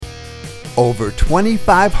Over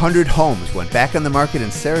 2,500 homes went back on the market in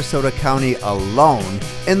Sarasota County alone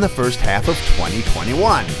in the first half of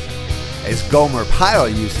 2021. As Gomer Pyle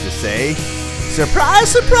used to say, surprise,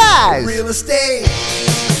 surprise! Real estate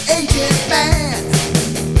agent man.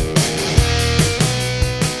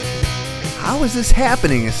 How is this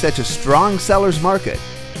happening in such a strong seller's market?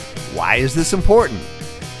 Why is this important?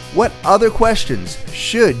 What other questions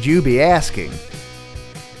should you be asking?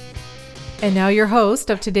 And now your host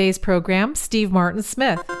of today's program, Steve Martin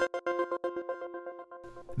Smith.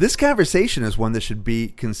 This conversation is one that should be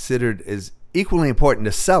considered as equally important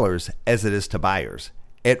to sellers as it is to buyers.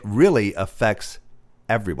 It really affects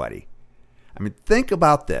everybody. I mean, think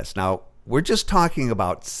about this. Now, we're just talking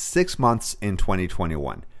about 6 months in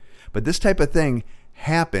 2021, but this type of thing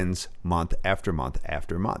happens month after month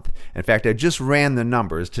after month. In fact, I just ran the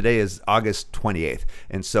numbers. Today is August 28th.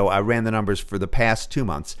 And so I ran the numbers for the past 2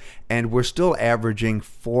 months, and we're still averaging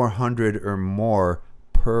 400 or more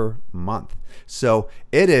per month. So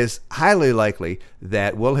it is highly likely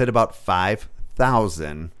that we'll hit about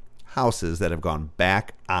 5,000 houses that have gone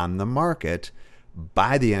back on the market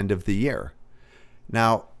by the end of the year.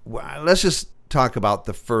 Now, let's just talk about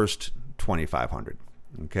the first 2,500,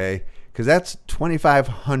 okay? Because that's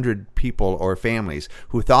 2,500 people or families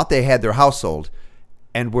who thought they had their house sold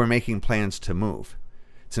and were making plans to move.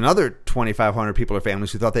 It's another 2,500 people or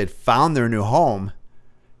families who thought they'd found their new home,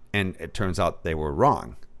 and it turns out they were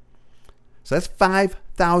wrong. So that's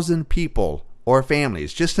 5,000 people or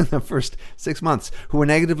families just in the first 6 months who were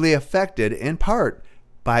negatively affected in part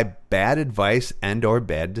by bad advice and or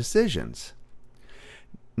bad decisions.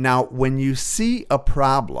 Now, when you see a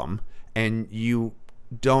problem and you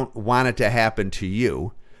don't want it to happen to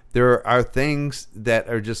you, there are things that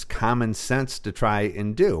are just common sense to try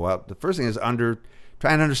and do. Well, the first thing is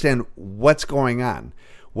try and understand what's going on.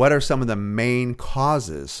 What are some of the main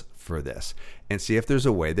causes for this? And see if there's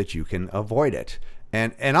a way that you can avoid it.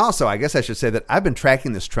 And also, I guess I should say that I've been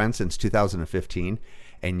tracking this trend since 2015,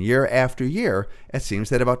 and year after year, it seems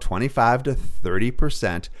that about 25 to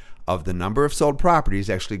 30% of the number of sold properties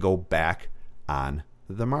actually go back on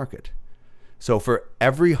the market. So for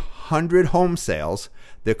every 100 home sales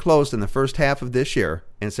that closed in the first half of this year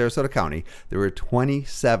in Sarasota County, there were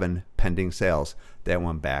 27 pending sales that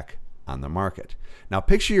went back on the market. Now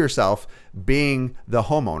picture yourself being the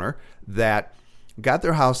homeowner that got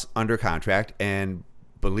their house under contract and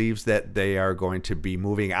believes that they are going to be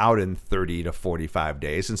moving out in 30 to 45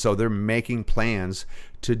 days. And so they're making plans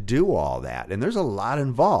to do all that. And there's a lot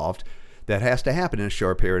involved that has to happen in a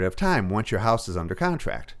short period of time once your house is under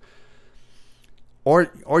contract.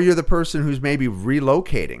 Or you're the person who's maybe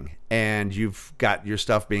relocating and you've got your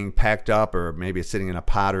stuff being packed up, or maybe it's sitting in a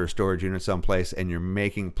pod or a storage unit someplace, and you're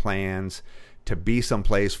making plans to be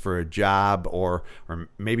someplace for a job, or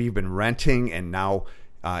maybe you've been renting and now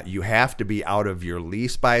you have to be out of your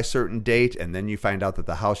lease by a certain date, and then you find out that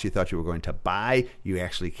the house you thought you were going to buy, you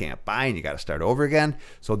actually can't buy, and you got to start over again.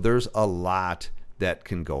 So there's a lot that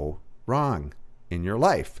can go wrong in your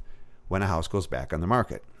life when a house goes back on the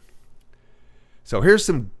market. So here's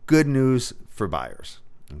some good news for buyers.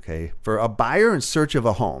 Okay, for a buyer in search of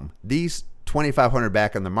a home, these 2,500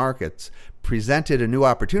 back on the markets presented a new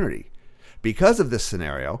opportunity. Because of this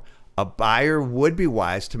scenario, a buyer would be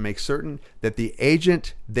wise to make certain that the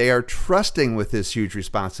agent they are trusting with this huge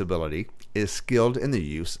responsibility is skilled in the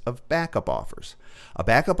use of backup offers. A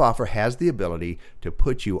backup offer has the ability to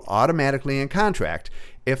put you automatically in contract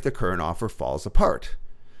if the current offer falls apart.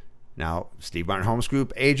 Now, Steve Martin Homes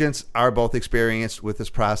Group agents are both experienced with this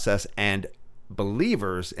process and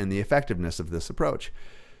believers in the effectiveness of this approach.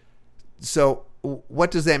 So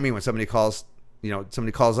what does that mean when somebody calls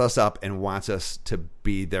us up and wants us to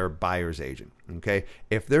be their buyer's agent? Okay.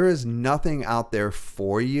 If there is nothing out there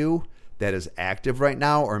for you that is active right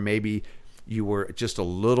now, or maybe you were just a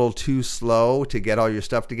little too slow to get all your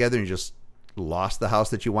stuff together and you just lost the house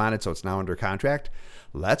that you wanted, so it's now under contract,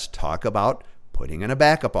 let's talk about putting in a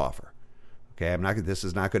backup offer. Okay, this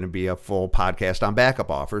is not going to be a full podcast on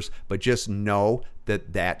backup offers, but just know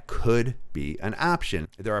that could be an option.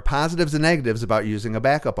 There are positives and negatives about using a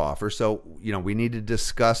backup offer, so we need to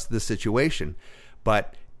discuss the situation,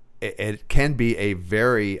 but it can be a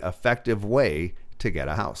very effective way to get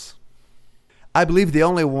a house. I believe the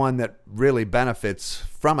only one that really benefits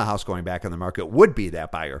from a house going back on the market would be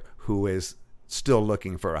that buyer who is still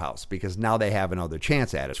looking for a house, because now they have another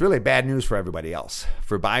chance at it. It's really bad news for everybody else.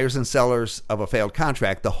 For buyers and sellers of a failed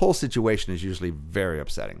contract, the whole situation is usually very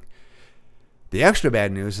upsetting. The extra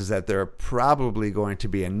bad news is that there are probably going to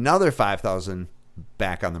be another 5,000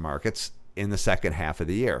 back on the markets in the second half of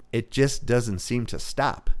the year. It just doesn't seem to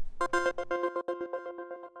stop.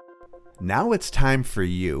 Now it's time for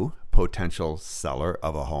you, potential seller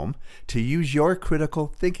of a home, to use your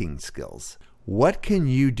critical thinking skills. What can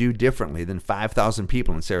you do differently than 5,000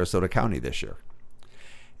 people in Sarasota County this year?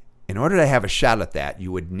 In order to have a shot at that,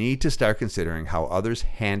 you would need to start considering how others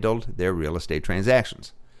handled their real estate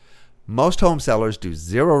transactions. Most home sellers do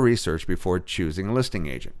zero research before choosing a listing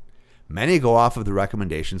agent. Many go off of the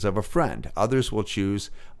recommendations of a friend. Others will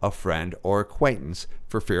choose a friend or acquaintance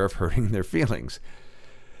for fear of hurting their feelings.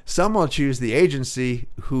 Some will choose the agency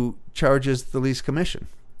who charges the least commission.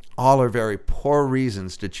 All are very poor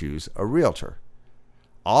reasons to choose a realtor.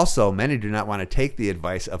 Also, many do not want to take the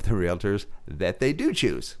advice of the realtors that they do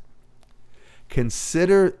choose.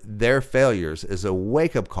 Consider their failures as a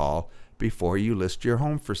wake-up call before you list your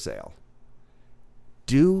home for sale.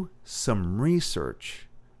 Do some research.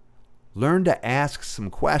 Learn to ask some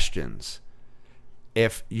questions.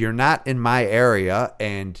 If you're not in my area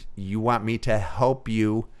and you want me to help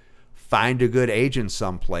you find a good agent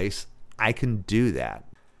someplace, I can do that.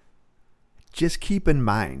 Just keep in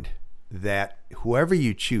mind that whoever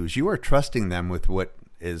you choose, you are trusting them with what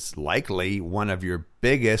is likely one of your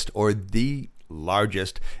biggest or the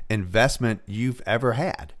largest investment you've ever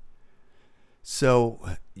had. So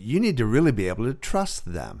you need to really be able to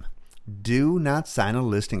trust them. Do not sign a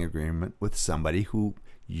listing agreement with somebody who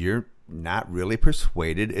you're not really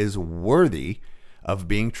persuaded is worthy of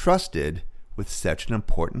being trusted with such an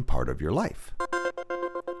important part of your life.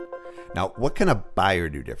 Now, what can a buyer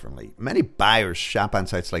do differently? Many buyers shop on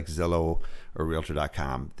sites like Zillow or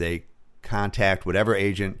Realtor.com. They contact whatever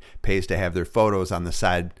agent pays to have their photos on the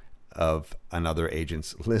side of another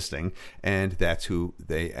agent's listing, and that's who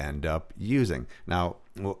they end up using. Now,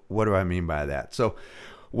 what do I mean by that? So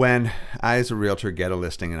when I, as a realtor, get a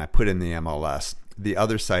listing and I put in the MLS, the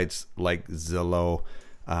other sites like Zillow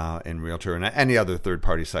and Realtor and any other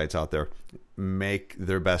third-party sites out there make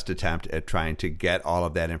their best attempt at trying to get all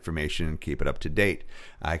of that information and keep it up to date.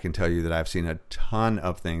 I can tell you that I've seen a ton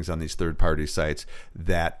of things on these third-party sites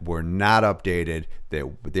that were not updated.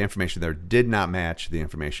 The information there did not match the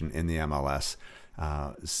information in the MLS.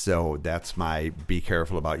 So that's my be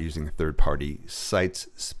careful about using third-party sites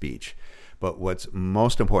speech. But what's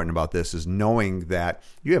most important about this is knowing that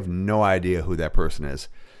you have no idea who that person is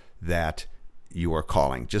that you are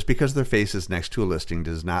calling. Just because their face is next to a listing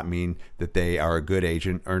does not mean that they are a good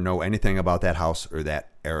agent or know anything about that house or that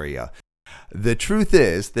area. The truth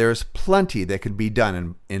is, there's plenty that could be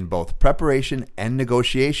done in both preparation and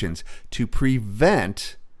negotiations to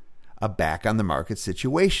prevent a back on the market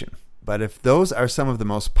situation. But if those are some of the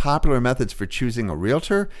most popular methods for choosing a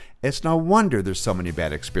realtor, it's no wonder there's so many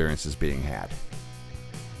bad experiences being had.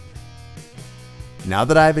 Now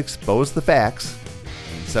that I've exposed the facts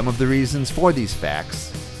and some of the reasons for these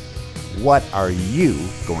facts, what are you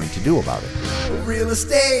going to do about it? Real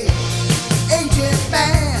estate agent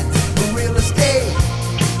man. Real estate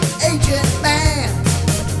agent man.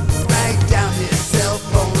 Write down his cell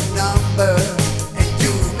phone number and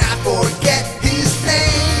do not forget his name.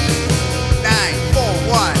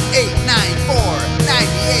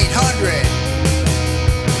 941-894-9800.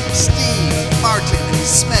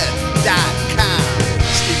 SteveMartinSmith.com.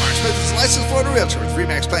 Steve Martin Smith is a licensed Florida realtor with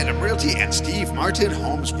Remax Platinum Realty and Steve Martin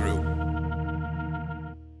Homes Group.